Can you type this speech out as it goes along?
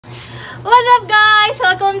What's up guys?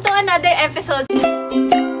 Welcome to another episode.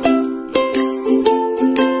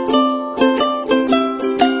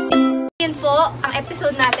 Yun po, ang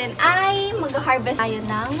episode natin ay mag-harvest tayo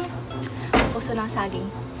ng puso ng saging.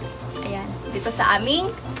 Ayan, dito sa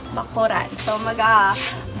aming bakuran. So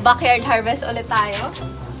mag-backyard harvest ulit tayo.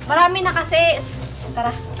 Marami na kasi.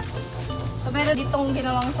 Tara. So meron ditong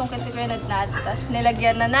ginawang sungkit ko yung nadnad. Tapos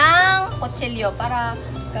nilagyan na ng kutsilyo para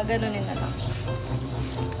gaganunin na lang.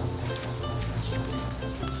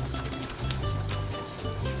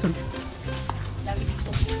 Dami dito.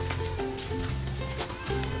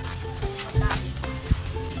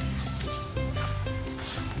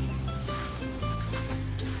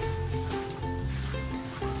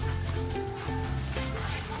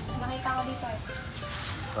 Nakita ko dito eh.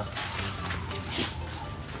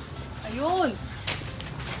 Ayun!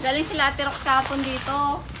 Galing sila Ate Rox kahapon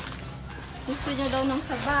dito. Gusto niya daw ng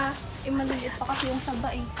saba. Eh, maliliit pa kasi yung saba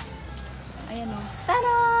eh. Ayan o.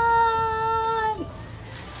 Taran!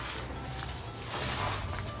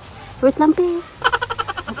 Wait lang, Pi.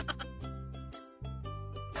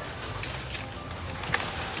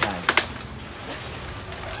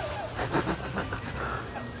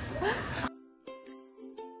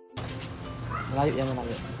 Malayo yan,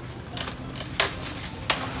 malayo.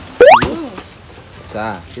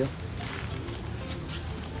 Isa, yun.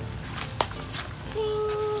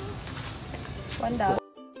 Wanda.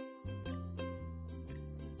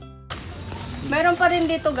 Meron pa rin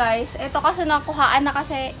dito guys. Ito kasi nakuhaan na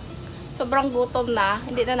kasi sobrang gutom na.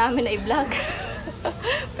 Hindi na namin na-i-vlog.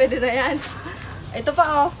 Pwede na yan. Ito pa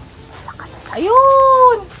oh.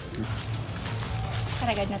 Ayun!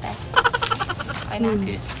 Karagad na tayo. Okay na.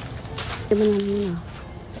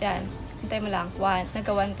 Ayan. Hintay mo lang.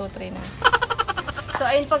 Nagka 1, 2, 3 na. So,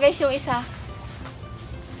 ayun pa guys yung isa.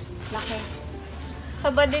 Laki.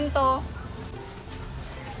 Saba din to.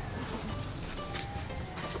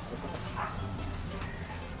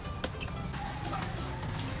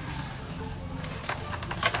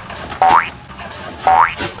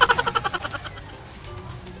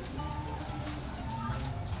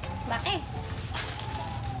 Laki.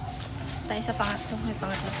 Tayo sa pangatlo. May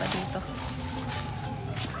pangatlo pa dito.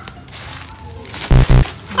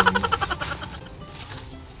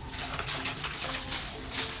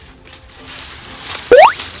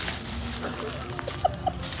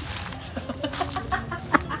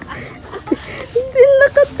 Hindi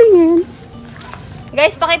nakatingin.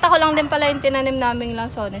 Guys, pakita ko lang din pala yung tinanim naming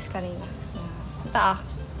lansones kanina. Ito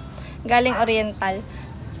galing Oriental.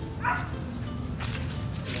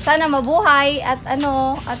 Sana mabuhay at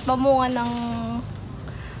at mamunga ng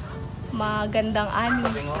magandang ani.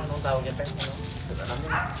 Anong tawag yan?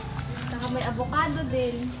 Saka may avocado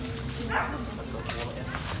din.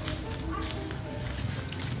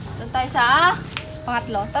 Doon tayo sa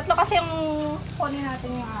pangatlo. Tatlo kasi yung kunin natin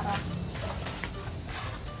yung araw.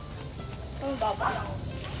 Baba lang.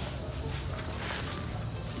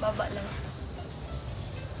 Baba lang.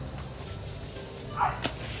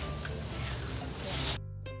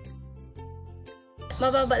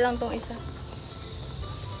 Mababa lang tong isa.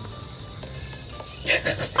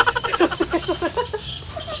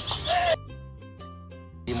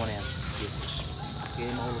 Hindi mo na yan.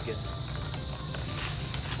 Hindi mahulog yan.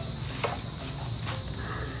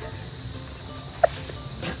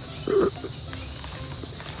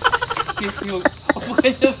 Apa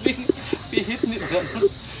kaya pihit ni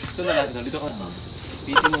ito na lang. Dito ka na.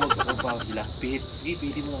 Pihitin mo magpapabila.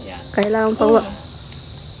 Pihitin mo lang yan. Kailangan pa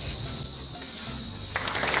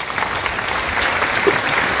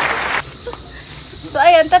So,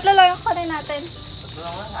 ayan. Tatlo lang yung kunin natin.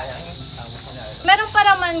 Meron pa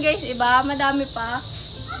naman guys, iba. Madami pa.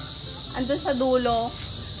 Andun sa dulo.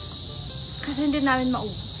 Kasi hindi namin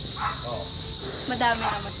maubos. Madami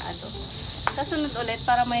na masyado. Kasunod ulit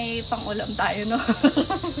para may pang-ulam tayo, no?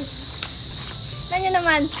 Nanyo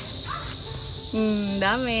naman.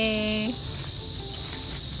 Dami.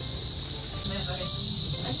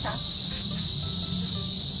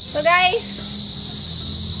 So guys.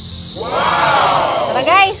 Wow! Tara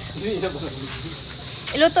guys.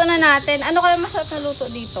 Iluto na natin. Ano kayo masarap na luto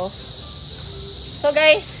dito? So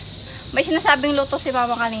guys, may sinasabing luto si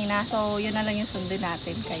mama kanina. So yun na lang yung sundin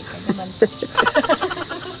natin. Kahit naman.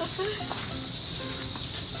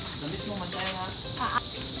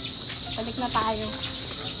 Balik na tayo.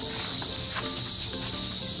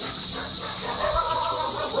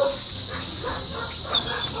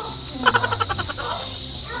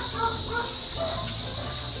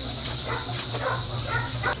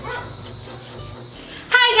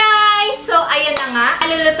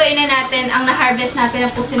 Lulutuin na natin ang na-harvest natin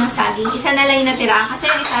ng puso ng saging. Isa na lang yung natira kasi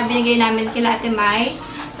isa binigay namin kila Ate Mai.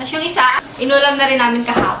 Tapos yung isa, inulam na rin namin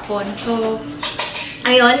kahapon. So,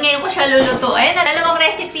 ayun, ngayon ko siya lulutuin. Dalawang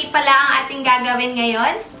recipe pala ang ating gagawin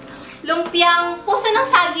ngayon. Lumpiang puso ng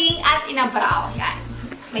saging at inabraw. Yan.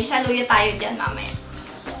 May saluyo tayo dyan mamaya.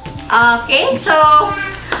 Okay, so,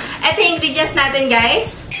 ito yung ingredients natin,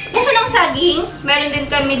 guys. Puso ng saging. Meron din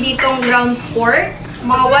kami ditong ground pork.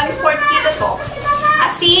 Mga 1/4 kilo to.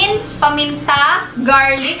 Asin, paminta,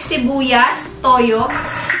 garlic, sibuyas, toyo,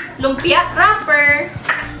 lumpia, wrapper,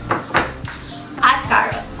 at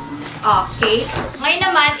carrots. Okay. Ngayon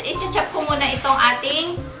naman, i-chop ko muna itong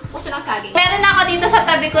ating puso ng saging. Meron na ako dito sa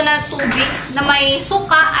tabi ko na tubig na may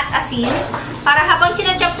suka at asin. Para habang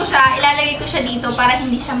chinachop ko siya, ilalagay ko siya dito para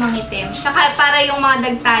hindi siya mangitim. Tsaka para yung mga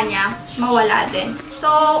dagta niya, mawala din. So,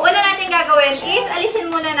 una natin gagawin is alisin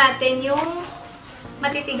muna natin yung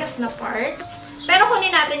matitigas na part. Pero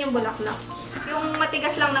kunin natin yung bulaklak. Yung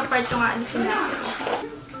matigas lang na part yung aalisin natin.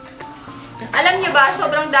 Alam niyo ba,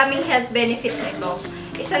 sobrang daming health benefits nito.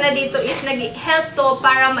 Isa na dito is nag-help to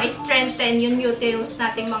para ma-strengthen yung uterus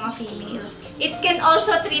nating mga females. It can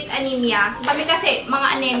also treat anemia. Kami kasi, mga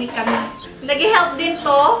anemic kami. Nag-help din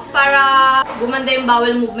to para gumanda yung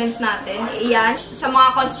bowel movements natin. Iyan, sa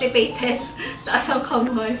mga constipated. Taas ang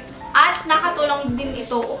kamay. At nakatulong din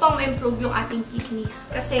ito upang ma-improve yung ating kidneys.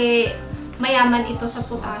 Kasi mayaman ito sa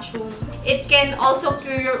potassium. It can also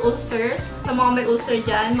cure your ulcer. Sa mga may ulcer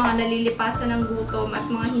dyan, mga nalilipasan ng gutom at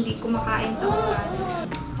mga hindi kumakain sa oras.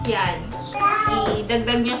 Yan.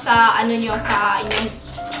 Idagdag nyo sa, sa inyong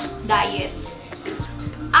diet.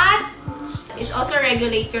 At, it also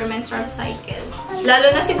regulate your menstrual cycle. Lalo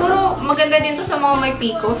na siguro, maganda din to sa mga may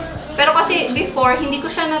PCOS. Pero kasi, before, hindi ko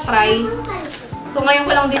siya na-try. So, ngayon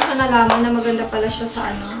ko lang din siya nalaman na maganda pala siya sa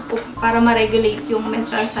para ma-regulate yung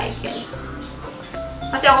menstrual cycle.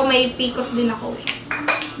 Kasi ako may PCOS din ako.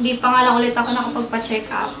 Hindi pa nga lang ulit ako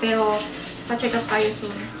nakapagpa-check up. Pero, pa-check up tayo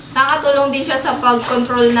soon. Nakakatulong din siya sa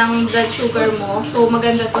pag-control ng blood sugar mo. So,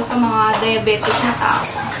 maganda to sa mga diabetic na tao.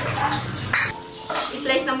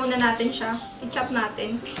 I-slice na muna natin siya. I-chop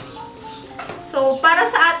natin. So, para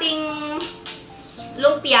sa ating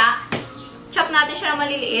lumpia, chop natin siya na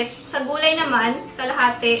maliliit. Sa gulay naman,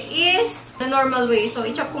 kalahati is the normal way. So,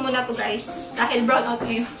 i-chop ko muna to guys. Dahil brown out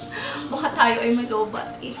ngayon. Baka tayo ay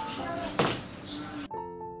malobat eh.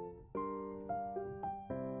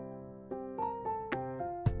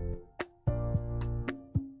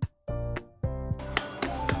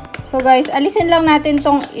 So guys, alisin lang natin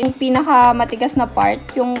tong yung pinaka matigas na part,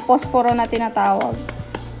 yung posporo na tinatawag.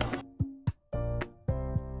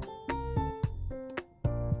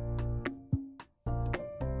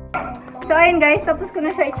 So ayun guys, tapos ko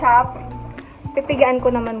na siya i-chop. Pipigaan ko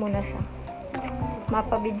naman muna siya.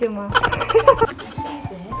 Mapa-video mo.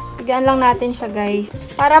 Pigaan lang natin siya guys.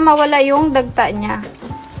 Para mawala yung dagta niya.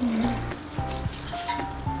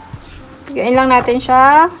 Pigaan lang natin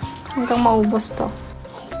siya hanggang maubos to.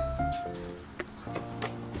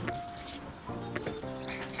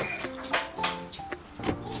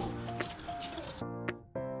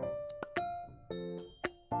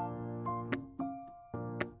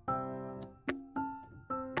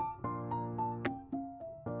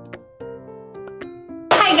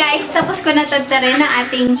 Guys, tapos ko natagta rin ang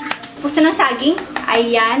ating puso ng saging.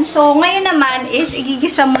 Ayan. So, ngayon naman is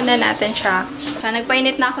igigisa muna natin siya. So,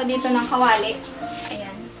 nagpainit na ako dito ng kawali.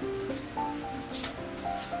 Ayan.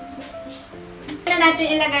 Na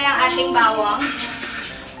natin ilagay ang ating bawang.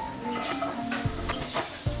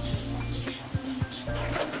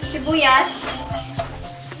 Sibuyas.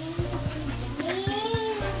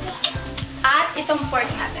 At itong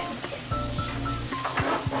pork natin.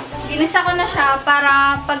 Ginisa ko na siya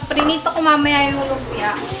para pag prinito ko mamaya yung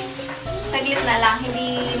lumpia, saglit na lang,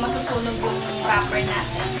 hindi masusunog yung wrapper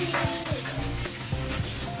natin.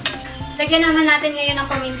 Lagyan naman natin ngayon ng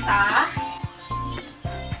paminta.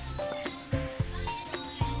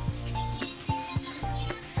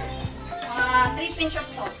 Mga 3 pinch of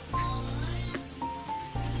salt.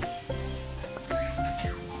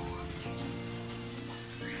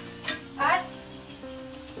 At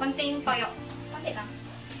konting toyo. Konti lang.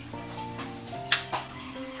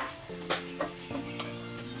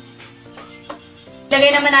 Lagay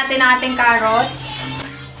naman natin ang ating carrots.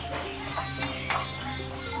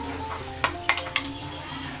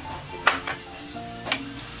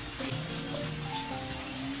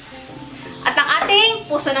 At ang ating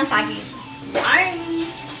puso ng saging.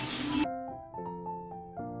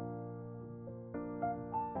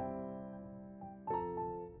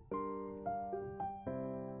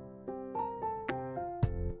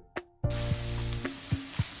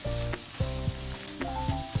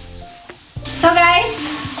 So guys,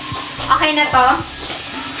 okay na to.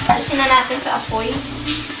 Alisin na natin sa apoy.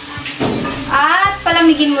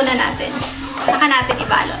 palamigin muna natin. Saka natin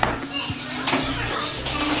ibalot.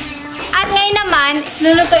 At ngayon naman,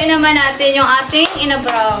 lulutuin naman natin yung ating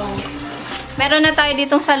inabraw. Meron na tayo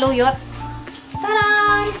ditong saluyot.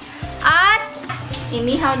 Taran! At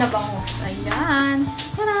inihaw na bangus. Ayan.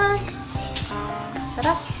 Taran!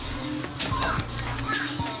 Sarap.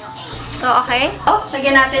 So, okay.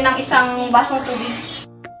 Lagyan natin ng isang basong tubig.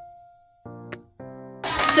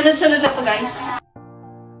 Sunod-sunod na to, guys.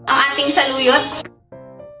 Ang ating saluyot.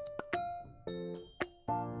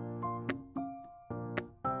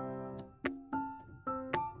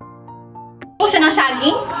 Puso ng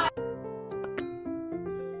saging.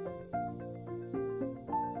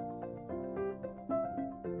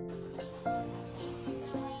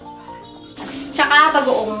 Tsaka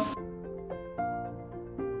bagoong.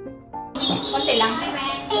 Konti lang.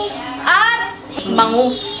 At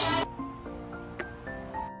bangus.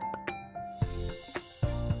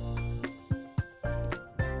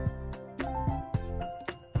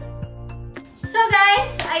 So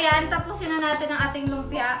guys, ayan, tapusin na natin ang ating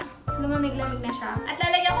lumpia. Lumamig-lamig na siya. At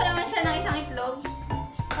lalagyan ko naman siya ng isang itlog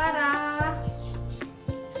para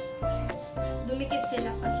dumikit sila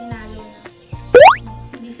pag hinalo na.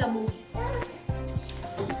 Hindi sabu.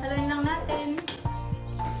 Haluin lang natin.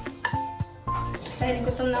 Dahil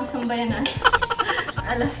gutom na ang sambayanan.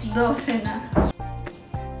 Alas 12 na.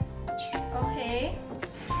 Okay.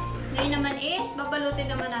 Ngayon naman is, babalutin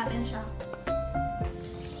naman natin siya.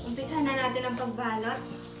 Umpisahan na natin ang pagbalot.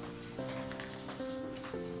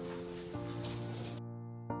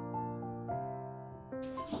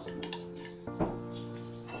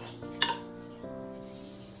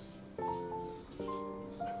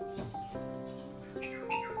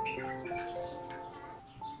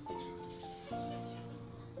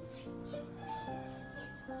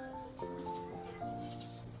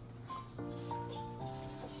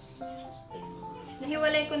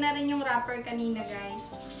 Nahiwalay ko na rin yung wrapper kanina, guys.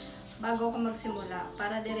 Bago ako magsimula.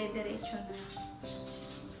 Para dire-diretso na.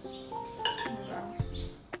 Diba?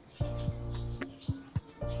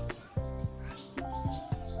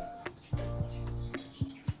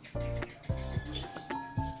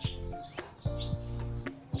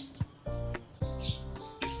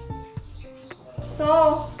 So,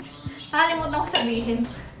 nakalimutan ko sabihin.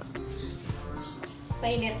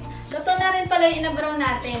 Painit. Luto na rin pala yung inabraw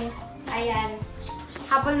natin. Ayan.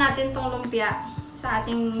 Hapon natin tong lumpia sa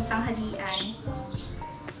ating tanghalian.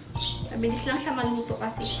 Mabilis lang siya maluto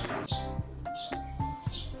kasi.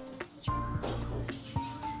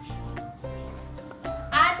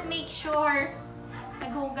 At make sure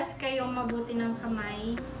naghugas kayong mabuti ng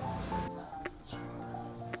kamay.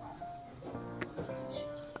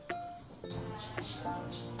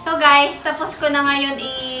 So guys, tapos ko na ngayon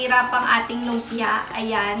i-wrap ang ating lumpia.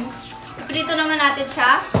 Ayan. Iprito naman natin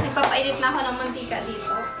siya. Nagpapainit na ako ng mantika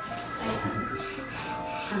dito. Ayan.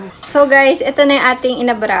 So guys, ito na yung ating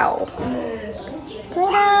inabraw.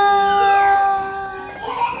 Tada!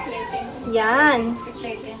 Yan.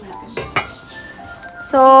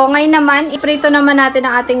 So, ngayon naman, iprito naman natin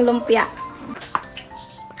ang ating lumpia.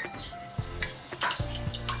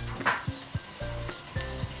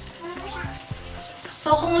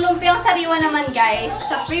 So, kung lumpiang sariwa naman guys,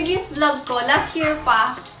 sa previous vlog ko, last year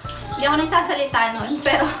pa, hindi ako nagsasalita nun,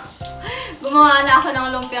 pero gumawa na ako ng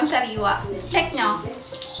lumpiang sariwa. Check nyo.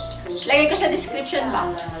 Lagay ko sa description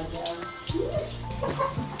box.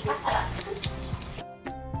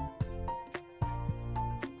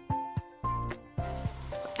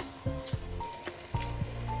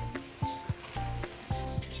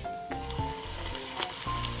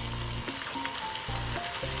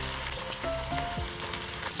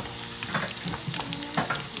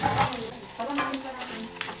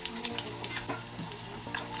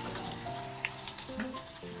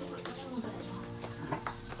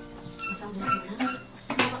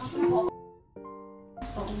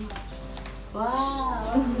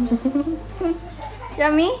 Wow!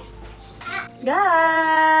 Yummy?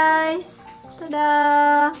 Guys! Tada!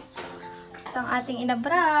 Ito ang ating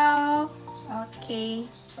inabraw. Okay.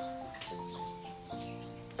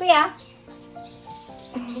 Kuya?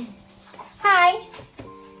 Hi!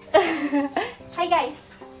 Hi guys!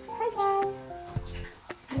 Hi guys!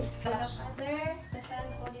 Father, the Son,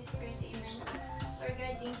 Holy Spirit, Amen. Lord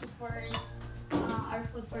God, thank you for our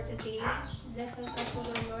food for today. Bless us our food,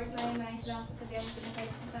 O Lord. Maraming salamat po sa biyaya na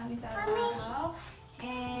pinakalit po sa amin sa araw-araw.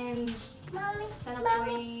 And sana po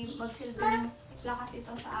ay magsilbing lakas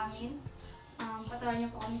ito sa amin. Patawarin niyo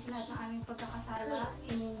po kami sa lahat ng aming pagkakasala.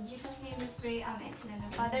 In Jesus' name we pray. Amen. In the name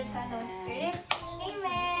of Father, Son, Holy Spirit.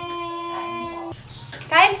 Amen!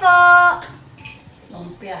 Kain po!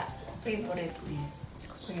 Lumpia. Favorite niya.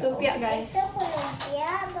 Lumpia, guys. Ito ko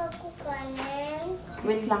lumpia, bakuran.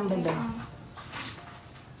 Wait lang, bebe.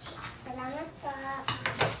 Salamat po.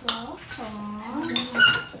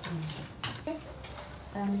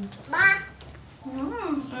 Ba?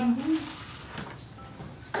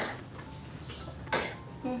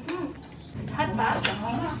 Hot ba?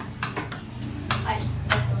 Ay,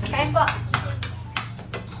 kain po.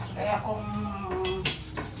 Kaya kung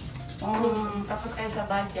tapos kayo sa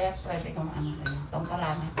budget, pwede kung ano kayo. Itong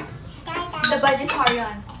karami. The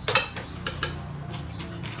vegetarian.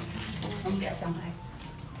 Hindi asang ay.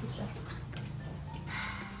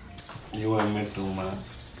 You want me to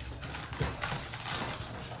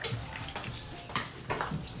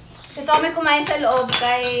Si Tommy kumain sa loob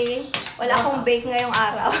kay wala akong bake ngayong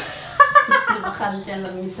araw. Bakante ang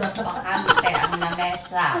lamesa. Bakante ang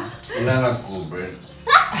lamesa. Wala na cover.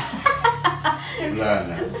 Wala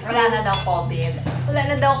na. Wala na daw COVID. Wala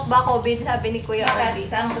na daw ba COVID, sabi ni Kuya Ari.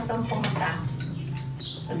 Saan gusto mong pumunta?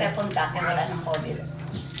 Kung tayo punta, kaya wala ng COVID.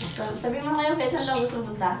 Sabi mo kayo, kaya saan daw gusto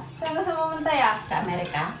punta? Saan gusto mo pumunta ya? Sa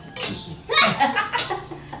Amerika?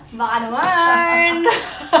 Baka naman!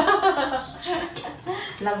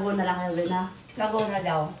 Laguna lang kayo, Bina. Laguna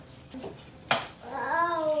daw.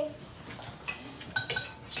 Wow!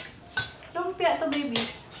 Lumpia to, baby.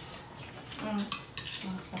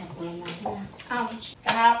 Sarap ko lang natin.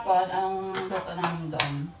 Kahapon, ang luto namin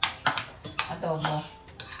doon. Adobo.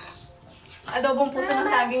 Adobong puso ng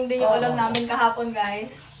saging din yung ulam namin kahapon,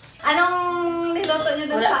 guys. Anong niluto niyo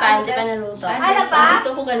doon Wala sa pa, hindi atin? pa naluto. Wala pa? Gusto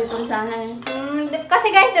ko ganito sana eh. Kasi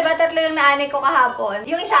guys, diba tatlo yung naanay ko kahapon?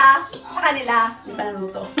 Yung isa, sa kanila. Hindi pa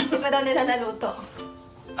naluto. Hindi pa daw nila naluto.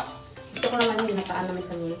 Gusto ko naman yung nakaano may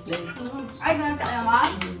salulit din. Ay, ganun ka naman.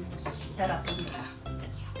 Sarap yung ito.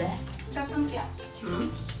 Sarap ng tiyak.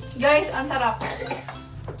 Guys, ang sarap.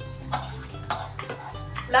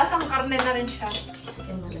 Lasang karne na rin siya.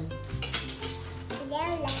 Chicken na lang.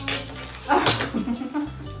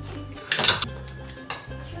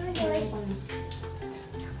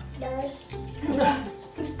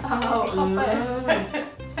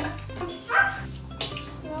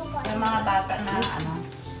 Yung mga bata na ano,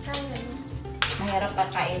 mahirap pa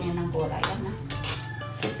kainin ng gulay. Yan na.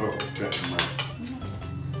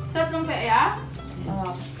 Sarap ng paya?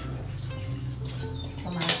 Oo.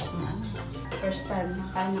 Pumasok na ano. First time,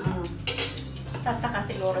 nakain ng ano. Santa ka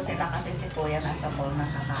siguro sila kasi si Kuya nasa bowl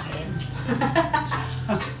nakakain.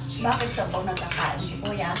 Bakit sa bowl nakakain si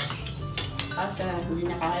Kuya? Kasi hindi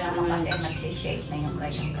na kaya Ano naman. kasi nagsishake na yung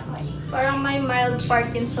kanyang kamay. Parang may mild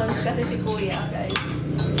Parkinson's kasi si Kuya, guys.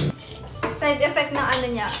 Side effect ng ano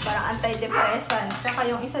niya, parang antidepressant. Saka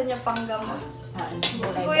yung isa niya pang gamot. Si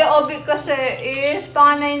Kuya Obi kasi is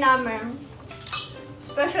panganay namin.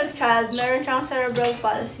 Special child, meron siyang cerebral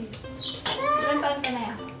palsy. Ilan taon ka na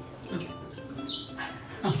yan?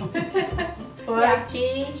 40.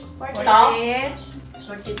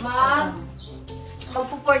 48. Ma,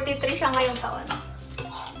 magpo-43 siya ngayong taon.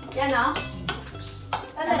 Yan ah.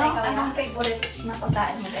 Anong favorite na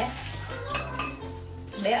pagkain mo, Be?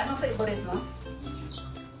 Be, anong favorite mo?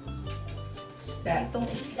 Itong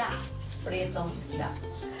isda. Pritong isda.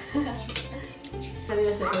 Sabi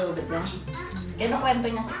ko sa Robert na. Kinukwento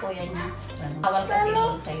niya si Kuya niya. Bawal kasi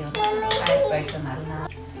ito sa'yo. Kahit personal na.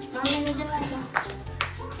 Mami, nandiyan lang siya.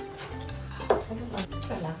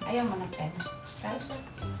 Ito lang. Ayaw mo na pena. Kahit ba?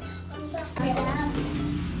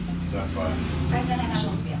 Kahit ka na ng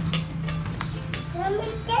lumpia.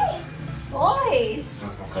 Boys!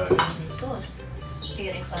 Jesus.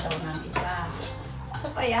 Pirit pa daw ng isa. Ito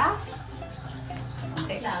kaya?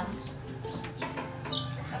 Okay lang.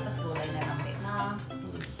 Tapos gulay na lang din na.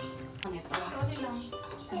 Ano ito? Sorry lang.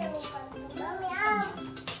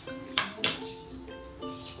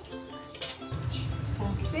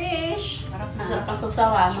 Fish! Sarap na. Masarap ang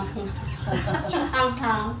sausawan.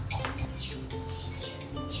 Hang-hang.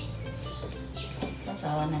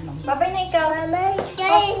 Sasawa na lang. Babay na ikaw.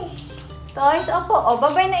 Toys, opo. O,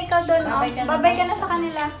 babay na ikaw doon. Babay ka na, Babay ka guys. na sa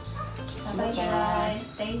kanila. Bye guys.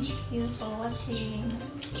 Thank you for watching.